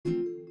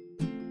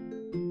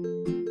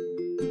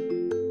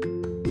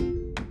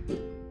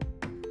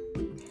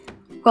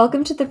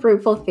Welcome to the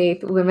Fruitful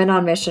Faith Women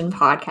on Mission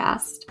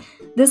podcast.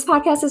 This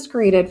podcast is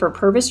created for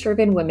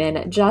purpose-driven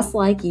women just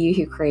like you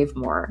who crave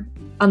more.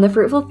 On the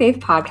Fruitful Faith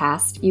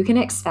podcast, you can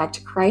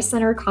expect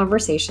Christ-centered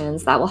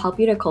conversations that will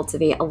help you to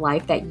cultivate a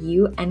life that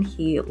you and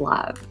He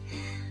love.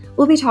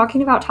 We'll be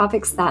talking about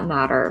topics that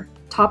matter,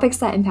 topics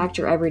that impact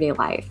your everyday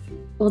life.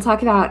 We'll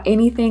talk about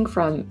anything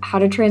from how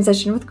to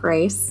transition with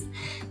grace,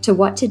 to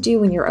what to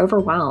do when you're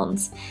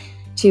overwhelmed,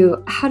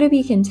 to how to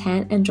be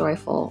content and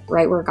joyful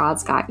right where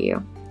God's got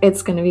you.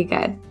 It's going to be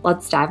good.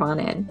 Let's dive on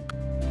in.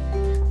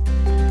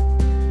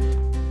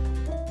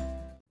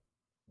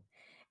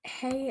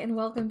 Hey, and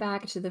welcome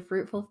back to the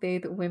Fruitful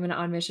Faith Women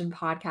on Mission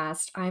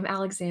podcast. I'm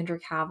Alexandra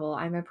Cavill.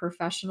 I'm a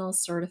professional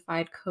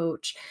certified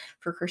coach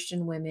for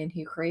Christian women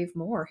who crave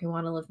more, who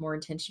want to live more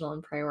intentional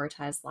and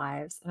prioritized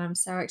lives. And I'm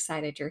so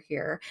excited you're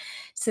here.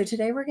 So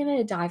today we're going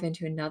to dive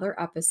into another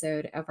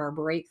episode of our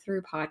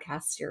Breakthrough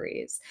podcast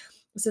series.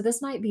 So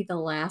this might be the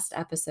last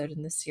episode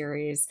in the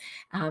series.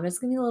 It's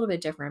going to be a little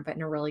bit different, but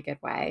in a really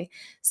good way.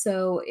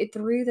 So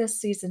through this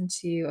season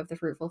 2 of the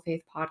Fruitful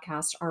Faith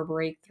podcast, our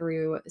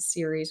Breakthrough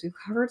series, we've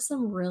covered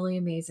some really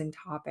amazing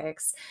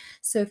topics.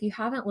 So if you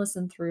haven't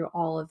listened through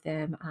all of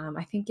them,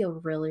 I think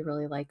you'll really,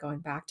 really like going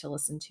back to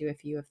listen to a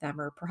few of them,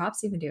 or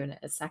perhaps even doing it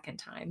a second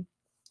time.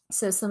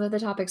 So some of the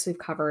topics we've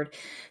covered,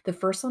 the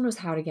first one was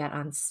how to get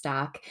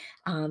unstuck.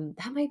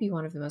 That might be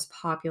one of the most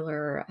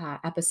popular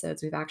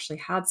episodes we've actually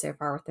had so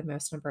far with the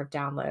most number of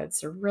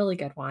downloads. A really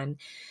good one.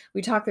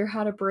 We talked through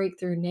how to break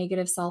through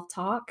negative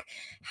self-talk,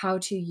 how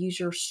to use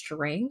your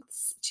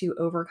strengths to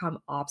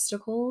overcome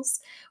obstacles.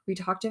 We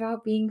talked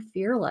about being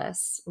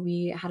fearless.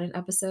 We had an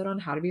episode on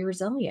how to be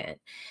resilient.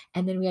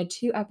 And then we had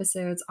 2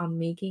 episodes on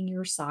making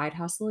your side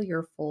hustle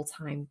your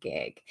full-time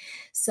gig.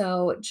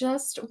 So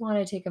just want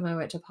to take a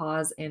moment to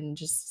pause and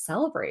just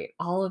celebrate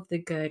all of the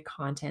good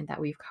content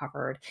that we've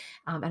covered.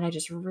 And I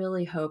just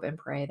really hope and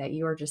pray that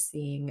you are just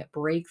seeing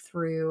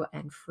breakthrough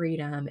and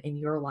freedom in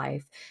your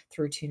life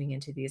through tuning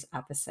into these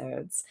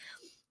episodes.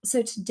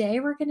 So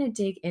today we're going to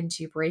dig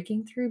into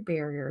breaking through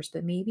barriers,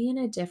 but maybe in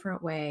a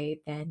different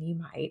way than you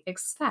might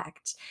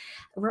expect.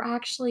 We're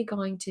actually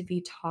going to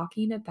be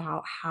talking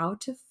about how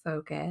to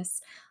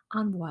focus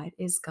on what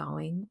is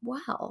going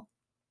well.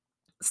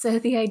 So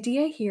the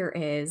idea here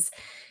is,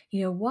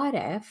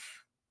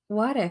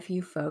 what if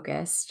you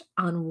focused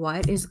on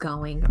what is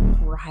going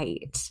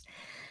right?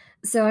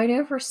 So I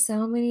know for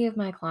so many of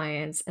my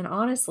clients, and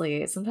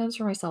honestly, sometimes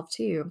for myself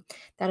too,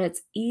 that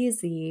it's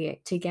easy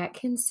to get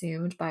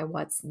consumed by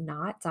what's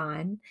not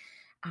done,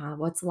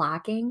 what's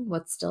lacking,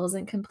 what still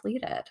isn't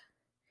completed.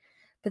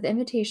 But the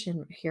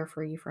invitation here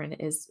for you, friend,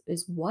 is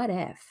what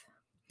if?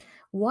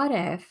 What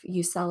if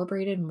you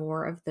celebrated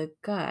more of the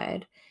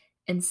good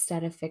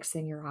instead of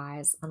fixing your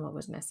eyes on what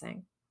was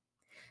missing?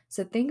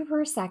 So think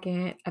for a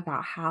second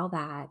about how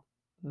that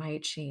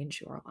might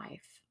change your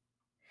life.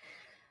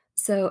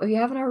 So if you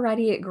haven't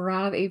already,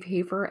 grab a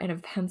paper and a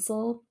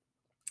pencil.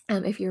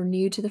 If you're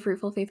new to the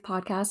Fruitful Faith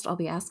podcast, I'll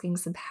be asking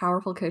some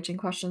powerful coaching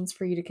questions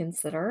for you to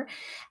consider.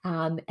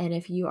 And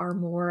if you are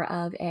more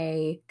of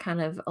a kind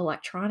of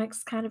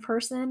electronics kind of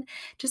person,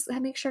 just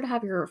make sure to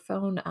have your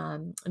phone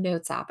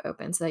notes app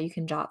open so that you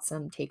can jot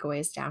some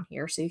takeaways down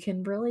here. So you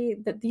can really,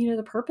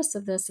 the purpose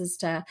of this is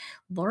to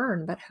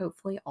learn, but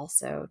hopefully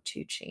also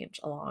to change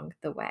along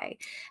the way,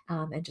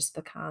 and just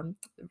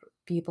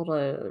be able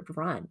to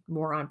run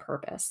more on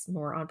purpose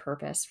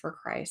for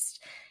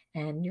Christ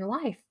and your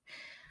life.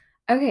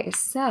 Okay,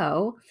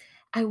 so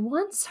I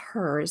once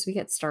heard, as we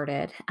get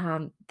started,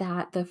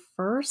 that the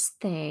first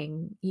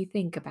thing you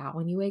think about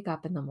when you wake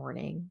up in the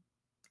morning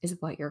is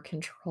what you're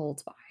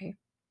controlled by.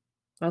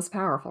 That's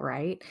powerful,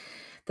 right?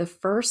 The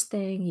first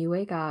thing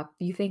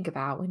you think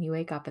about when you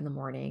wake up in the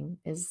morning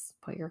is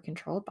what you're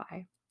controlled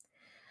by.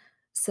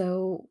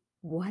 So,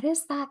 what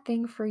is that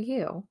thing for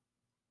you?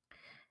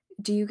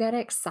 Do you get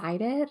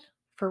excited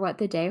for what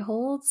the day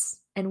holds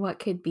and what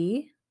could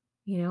be?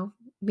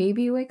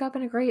 Maybe you wake up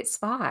in a great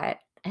spot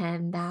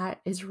and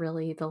that is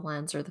really the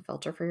lens or the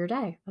filter for your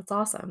day. That's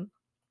awesome.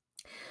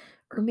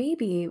 Or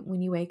maybe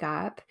when you wake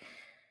up,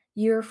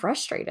 you're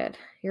frustrated.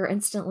 You're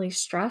instantly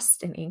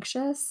stressed and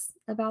anxious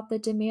about the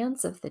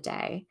demands of the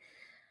day.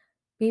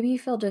 Maybe you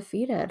feel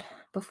defeated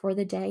before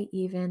the day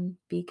even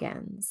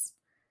begins.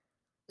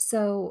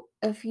 So,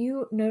 if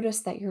you notice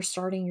that you're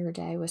starting your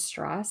day with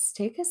stress,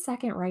 take a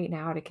second right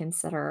now to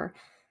consider,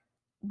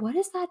 what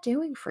is that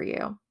doing for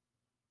you?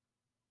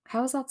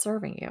 How is that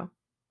serving you?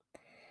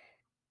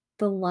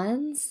 The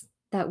lens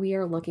that we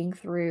are looking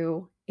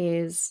through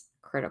is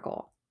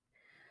critical.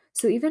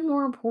 So, even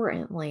more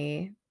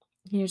importantly,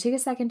 take a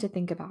second to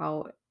think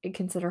about and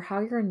consider how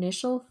your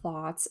initial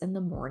thoughts in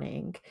the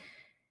morning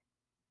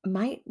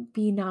might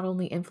be not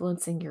only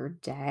influencing your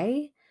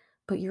day,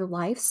 but your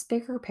life's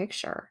bigger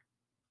picture.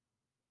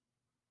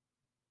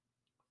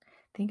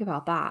 Think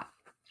about that.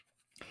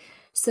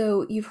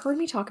 So, you've heard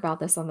me talk about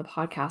this on the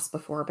podcast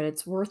before, but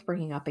it's worth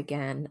bringing up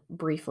again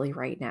briefly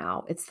right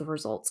now. It's the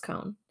results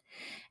cone.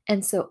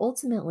 And so,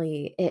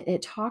 ultimately,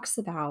 it talks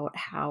about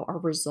how our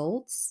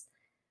results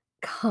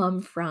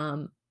come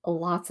from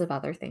lots of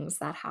other things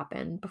that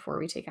happen before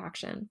we take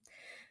action.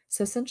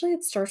 So essentially,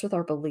 it starts with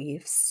our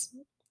beliefs.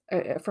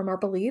 From our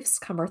beliefs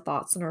come our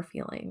thoughts and our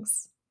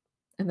feelings.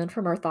 And then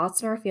from our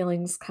thoughts and our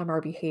feelings come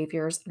our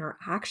behaviors and our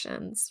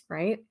actions,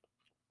 right?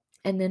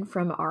 And then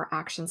from our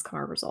actions come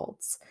our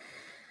results.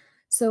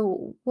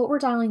 So what we're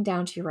dialing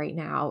down to right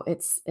now,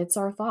 it's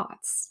our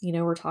thoughts.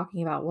 We're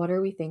talking about what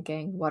are we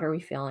thinking, what are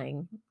we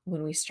feeling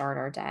when we start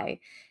our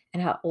day,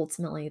 and how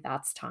ultimately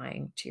that's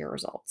tying to your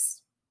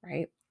results,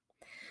 right?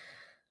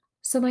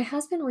 So my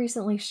husband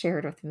recently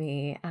shared with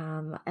me,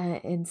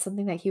 in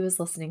something that he was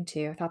listening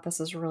to. I thought this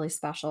was really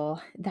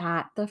special.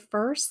 That the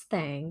first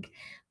thing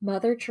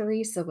Mother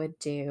Teresa would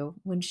do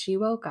when she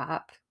woke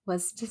up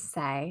was to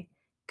say,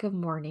 "Good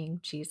morning,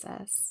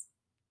 Jesus."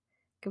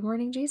 Good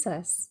morning,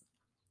 Jesus.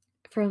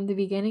 From the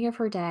beginning of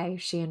her day,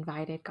 she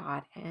invited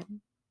God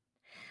in.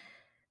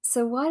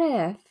 So what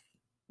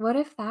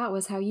if that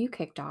was how you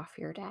kicked off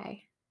your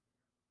day?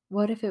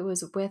 What if it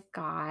was with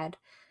God,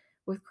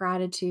 with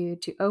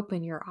gratitude to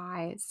open your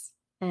eyes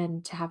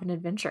and to have an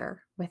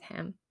adventure with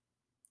Him,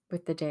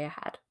 with the day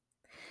ahead?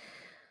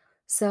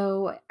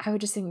 So I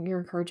would just think your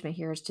encouragement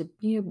here is to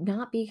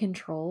not be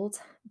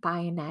controlled by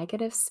a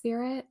negative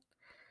spirit,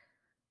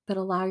 but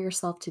allow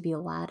yourself to be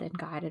led and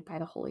guided by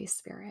the Holy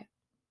Spirit.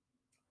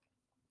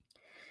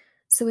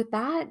 So with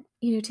that,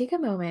 take a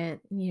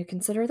moment,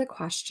 consider the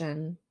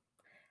question,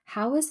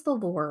 how is the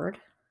Lord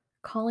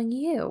calling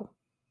you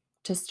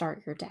to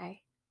start your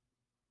day?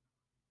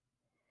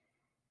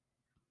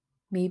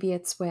 Maybe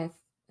it's with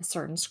a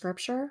certain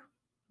scripture,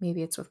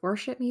 maybe it's with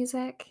worship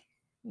music,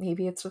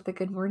 maybe it's with the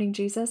Good Morning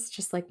Jesus,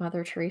 just like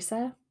Mother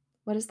Teresa.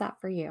 What is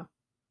that for you?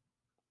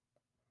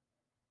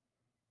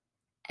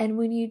 And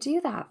when you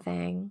do that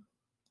thing,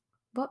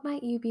 what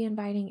might you be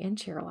inviting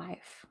into your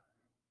life?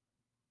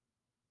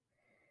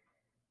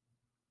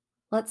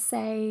 Let's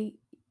say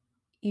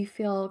you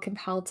feel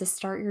compelled to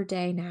start your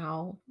day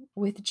now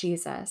with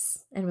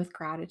Jesus and with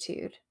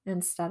gratitude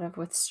instead of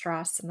with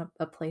stress and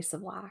a place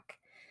of lack.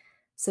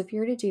 So if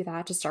you're to do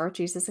that, to start with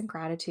Jesus and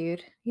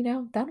gratitude,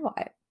 then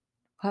what?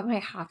 What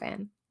might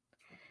happen?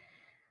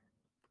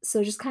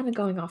 So just kind of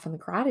going off on the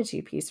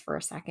gratitude piece for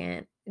a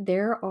second,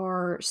 there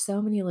are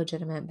so many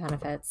legitimate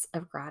benefits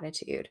of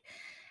gratitude.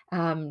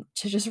 To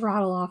just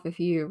rattle off a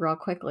few real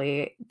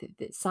quickly,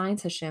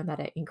 science has shown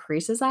that it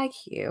increases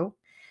IQ,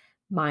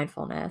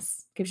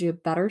 mindfulness, gives you a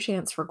better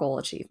chance for goal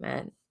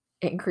achievement.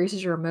 It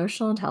increases your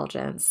emotional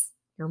intelligence,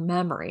 your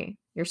memory,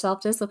 your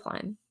self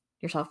discipline,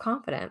 your self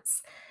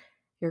confidence,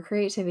 your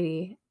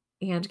creativity,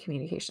 and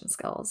communication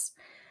skills.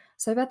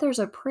 So I bet there's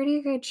a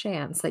pretty good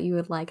chance that you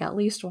would like at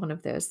least one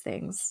of those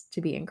things to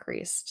be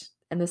increased.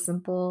 And the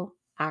simple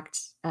act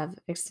of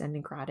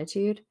extending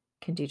gratitude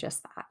can do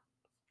just that.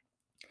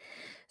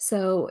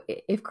 So,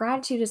 if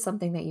gratitude is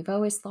something that you've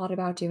always thought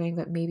about doing,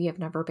 but maybe have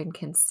never been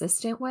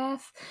consistent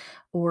with,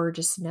 or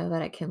just know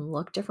that it can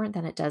look different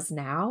than it does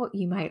now,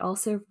 you might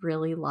also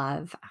really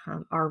love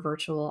our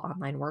virtual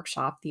online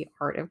workshop, The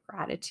Art of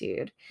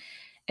Gratitude.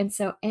 And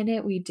so, in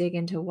it, we dig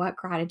into what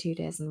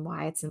gratitude is and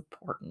why it's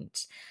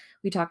important.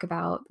 We talk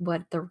about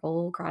what the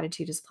role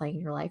gratitude is playing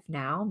in your life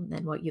now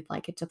and what you'd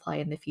like it to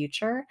play in the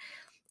future.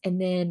 And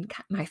then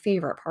my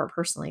favorite part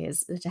personally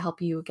is to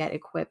help you get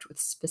equipped with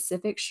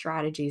specific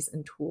strategies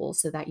and tools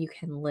so that you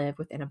can live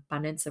with an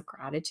abundance of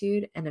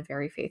gratitude in a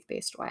very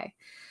faith-based way.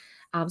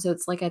 So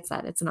it's like I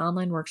said, it's an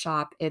online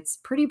workshop. It's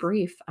pretty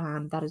brief.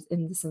 That is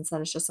in the sense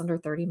that it's just under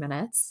 30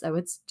 minutes, so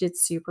it's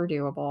super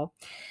doable.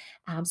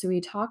 So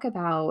we talk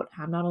about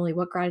not only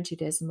what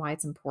gratitude is and why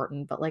it's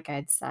important, but like I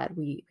had said,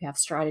 we have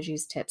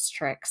strategies, tips,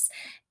 tricks,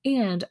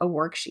 and a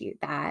worksheet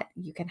that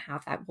you can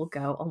have that will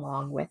go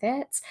along with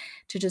it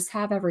to just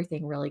have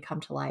everything really come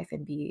to life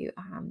and be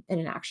in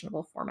an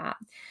actionable format.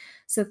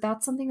 So if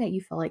that's something that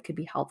you feel like could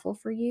be helpful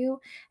for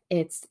you,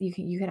 you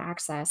can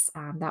access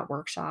that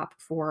workshop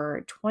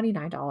for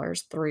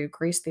 $29 through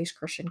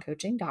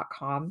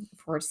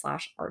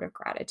gracebasedchristiancoaching.com/art of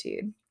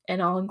gratitude.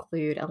 And I'll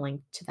include a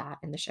link to that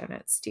in the show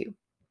notes too.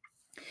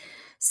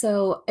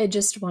 So,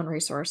 just one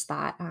resource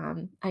that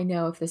I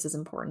know if this is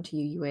important to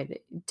you, you would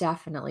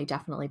definitely,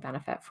 definitely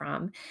benefit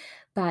from.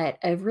 But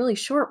a really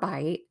short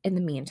bite in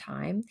the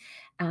meantime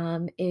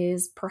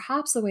is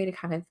perhaps a way to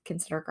kind of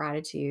consider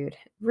gratitude.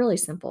 Really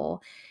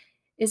simple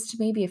is to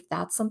maybe, if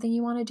that's something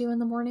you want to do in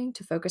the morning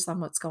to focus on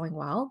what's going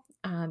well,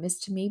 is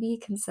to maybe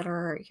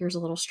consider here's a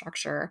little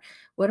structure.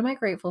 What am I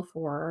grateful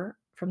for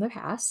from the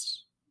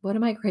past? What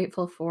am I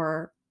grateful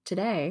for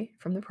today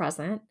from the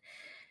present?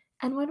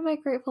 And what am I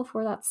grateful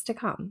for that's to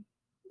come?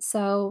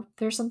 So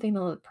there's something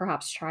to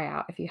perhaps try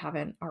out if you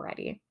haven't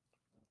already.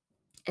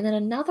 And then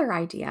another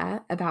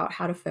idea about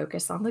how to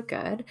focus on the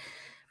good,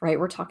 right?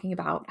 We're talking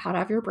about how to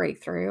have your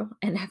breakthrough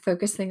and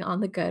focusing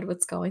on the good,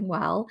 what's going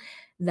well.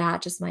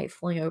 That just might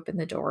fling open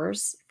the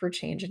doors for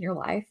change in your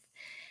life.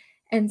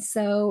 And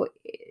so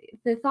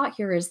the thought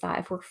here is that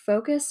if we're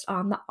focused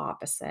on the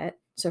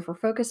opposite, so if we're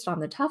focused on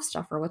the tough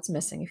stuff or what's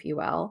missing, if you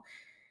will,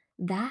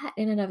 that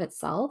in and of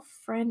itself,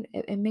 friend,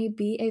 it may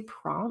be a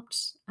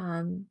prompt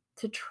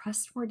to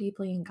trust more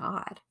deeply in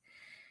God.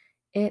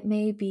 It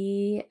may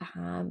be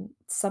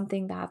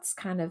something that's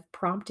kind of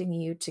prompting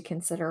you to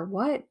consider,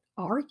 what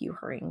are you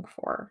hurrying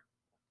for?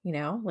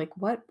 Like,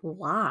 what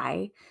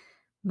lie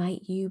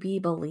might you be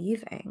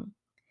believing?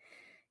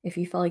 If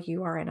you feel like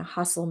you are in a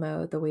hustle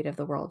mode, the weight of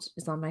the world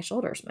is on my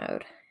shoulders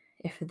mode.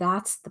 If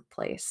that's the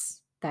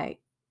place that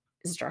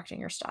is directing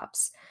your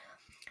steps.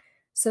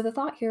 So the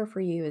thought here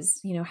for you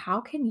is, how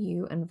can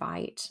you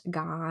invite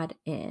God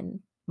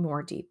in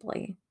more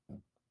deeply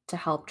to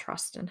help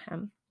trust in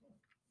Him?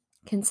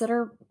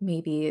 Consider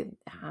maybe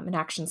an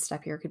action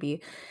step here could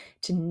be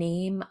to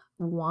name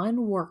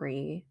one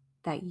worry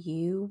that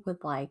you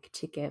would like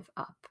to give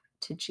up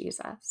to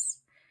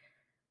Jesus.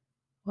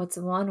 What's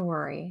one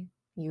worry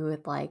you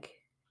would like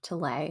to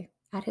lay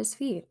at His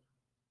feet?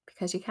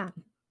 Because you can.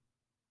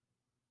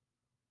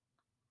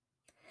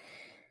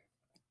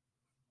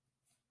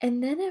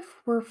 And then if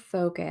we're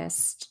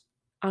focused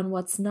on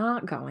what's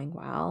not going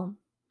well,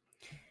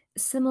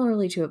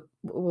 similarly to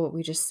what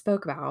we just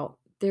spoke about,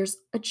 there's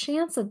a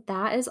chance that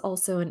that is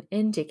also an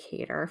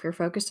indicator. If you're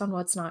focused on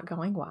what's not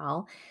going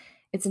well,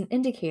 it's an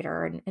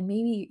indicator, and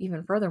maybe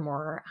even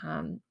furthermore,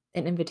 an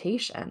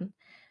invitation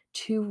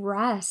to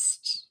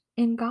rest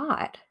in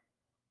God,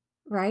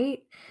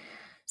 right?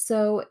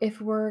 So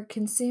if we're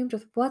consumed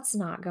with what's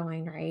not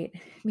going right,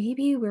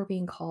 maybe we're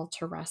being called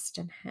to rest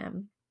in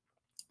Him.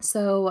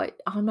 So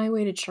on my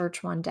way to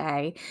church one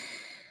day,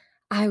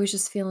 I was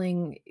just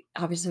feeling,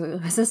 obviously,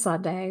 it was a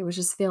Sunday, I was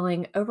just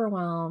feeling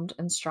overwhelmed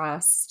and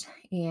stressed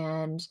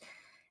and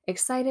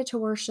excited to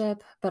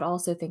worship, but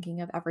also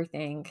thinking of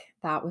everything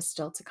that was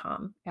still to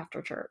come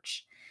after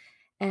church.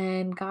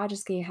 And God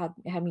just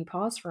had me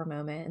pause for a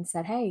moment and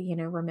said, "Hey,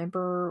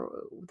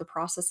 remember the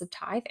process of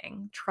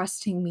tithing,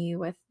 trusting me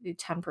with the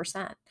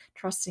 10%,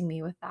 trusting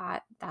me with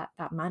that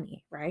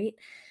money, right?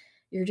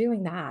 You're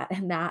doing that,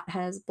 and that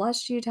has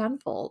blessed you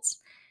tenfold.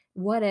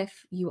 What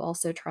if you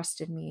also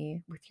trusted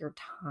me with your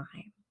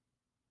time?"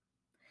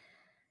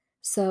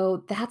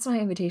 So that's my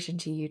invitation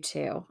to you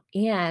too.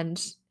 And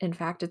in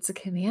fact, it's a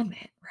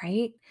commandment,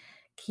 right?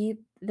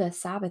 Keep the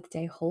Sabbath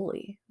day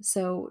holy.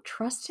 So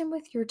trust Him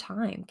with your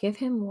time. Give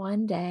Him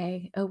one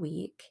day a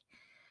week.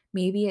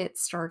 Maybe it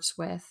starts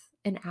with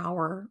an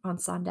hour on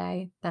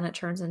Sunday, then it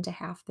turns into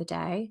half the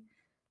day,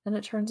 then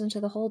it turns into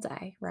the whole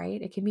day,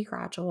 right? It can be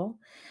gradual,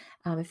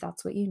 if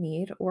that's what you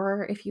need,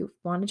 or if you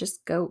want to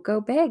just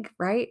go big,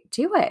 right?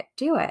 Do it.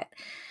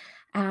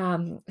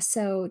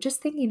 So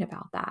just thinking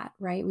about that,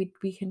 right?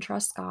 We can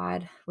trust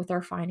God with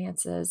our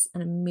finances,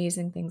 and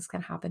amazing things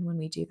can happen when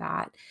we do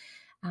that.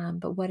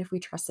 But what if we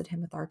trusted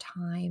Him with our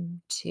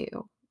time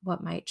too?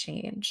 What might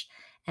change?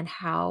 And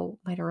how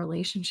might our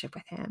relationship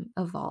with Him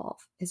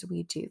evolve as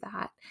we do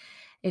that?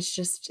 It's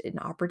just an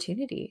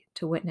opportunity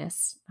to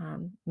witness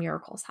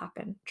miracles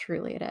happen.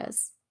 Truly, it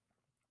is.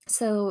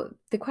 So,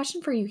 the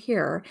question for you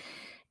here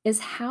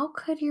is, how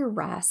could your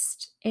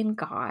rest in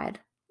God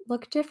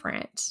look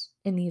different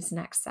in these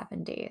next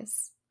 7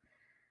 days?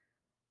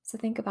 So,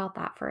 think about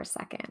that for a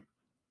second.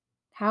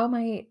 How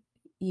might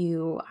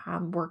you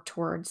work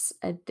towards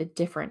a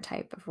different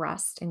type of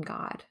rest in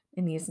God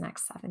in these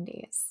next 7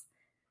 days?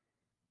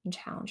 And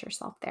challenge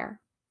yourself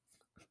there.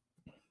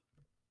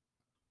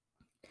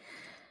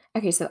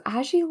 Okay, so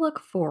as you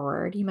look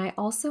forward, you might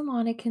also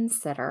want to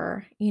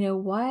consider,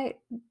 what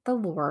the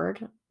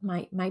Lord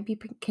might be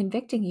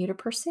convicting you to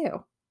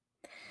pursue.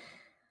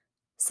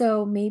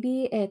 So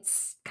maybe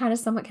it's kind of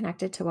somewhat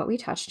connected to what we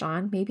touched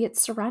on. Maybe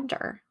it's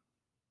surrender.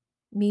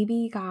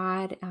 Maybe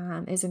God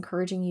is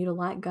encouraging you to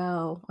let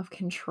go of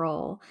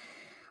control,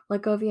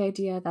 let go of the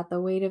idea that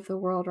the weight of the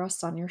world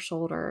rests on your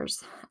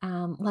shoulders,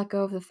 let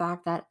go of the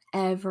fact that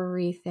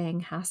everything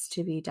has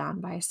to be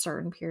done by a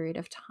certain period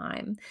of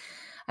time.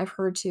 I've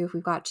heard too, if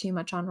we've got too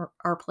much on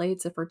our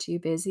plates, if we're too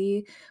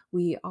busy,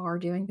 we are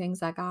doing things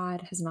that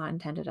God has not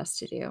intended us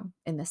to do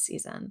in this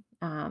season.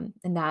 And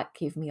that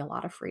gave me a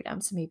lot of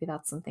freedom. So maybe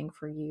that's something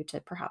for you to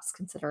perhaps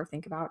consider or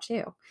think about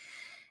too.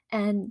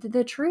 And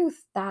the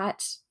truth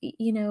that,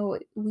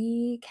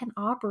 we can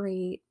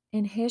operate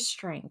in His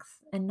strength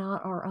and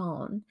not our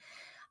own,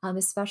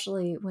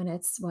 especially when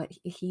it's what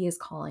He is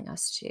calling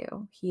us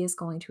to. He is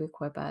going to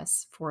equip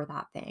us for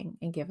that thing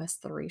and give us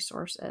the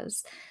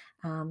resources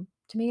to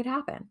make it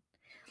happen.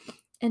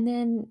 And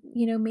then,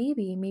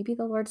 maybe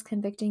the Lord's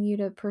convicting you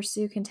to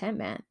pursue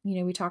contentment.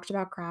 We talked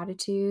about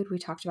gratitude. We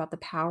talked about the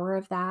power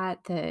of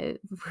that, the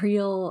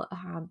real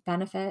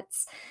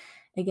benefits.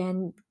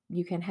 Again,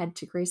 you can head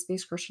to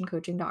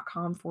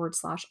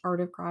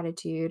gracebasechristiancoaching.com/art of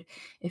gratitude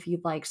if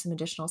you'd like some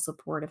additional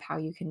support of how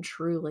you can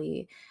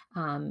truly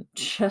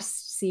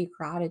just see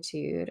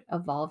gratitude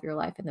evolve your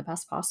life in the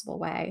best possible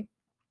way.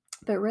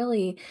 But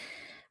really,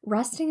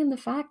 resting in the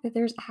fact that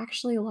there's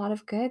actually a lot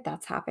of good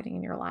that's happening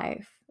in your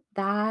life.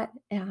 That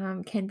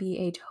can be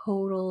a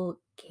total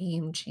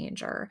game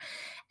changer.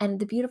 And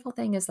the beautiful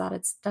thing is that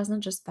it doesn't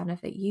just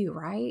benefit you,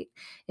 right?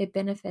 It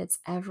benefits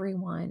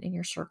everyone in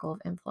your circle of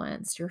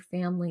influence, your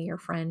family, your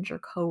friends, your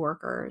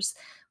coworkers,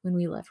 when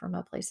we live from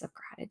a place of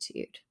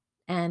gratitude.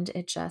 And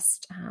it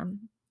just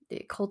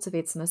it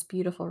cultivates the most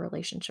beautiful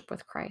relationship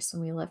with Christ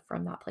when we live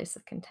from that place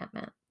of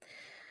contentment.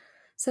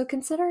 So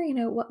consider,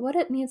 what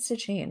it needs to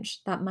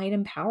change that might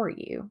empower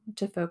you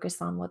to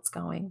focus on what's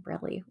going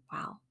really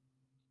well.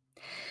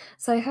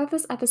 So I hope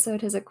this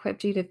episode has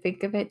equipped you to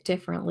think of it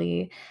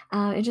differently.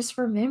 And just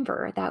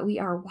remember that we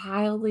are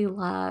wildly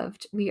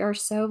loved. We are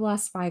so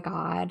blessed by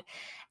God.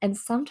 And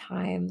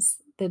sometimes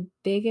the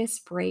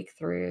biggest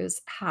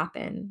breakthroughs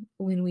happen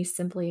when we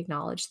simply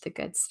acknowledge the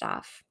good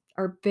stuff.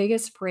 Our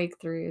biggest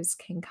breakthroughs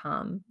can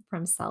come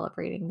from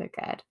celebrating the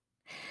good.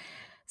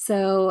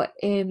 So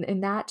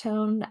in that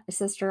tone,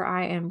 sister,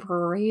 I am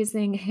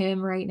praising him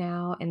right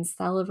now and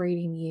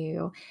celebrating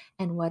you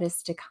and what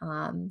is to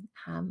come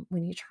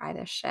when you try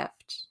this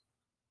shift.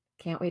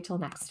 Can't wait till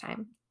next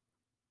time.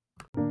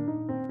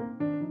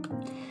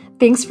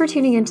 Thanks for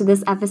tuning into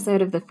this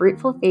episode of the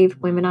Fruitful Faith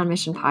Women on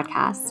Mission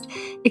podcast.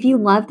 If you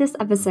love this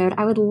episode,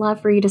 I would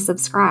love for you to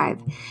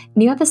subscribe.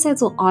 New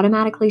episodes will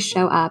automatically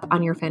show up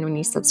on your phone when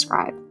you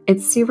subscribe.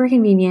 It's super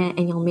convenient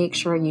and you'll make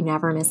sure you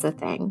never miss a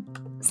thing.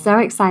 So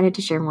excited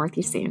to share more with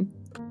you soon.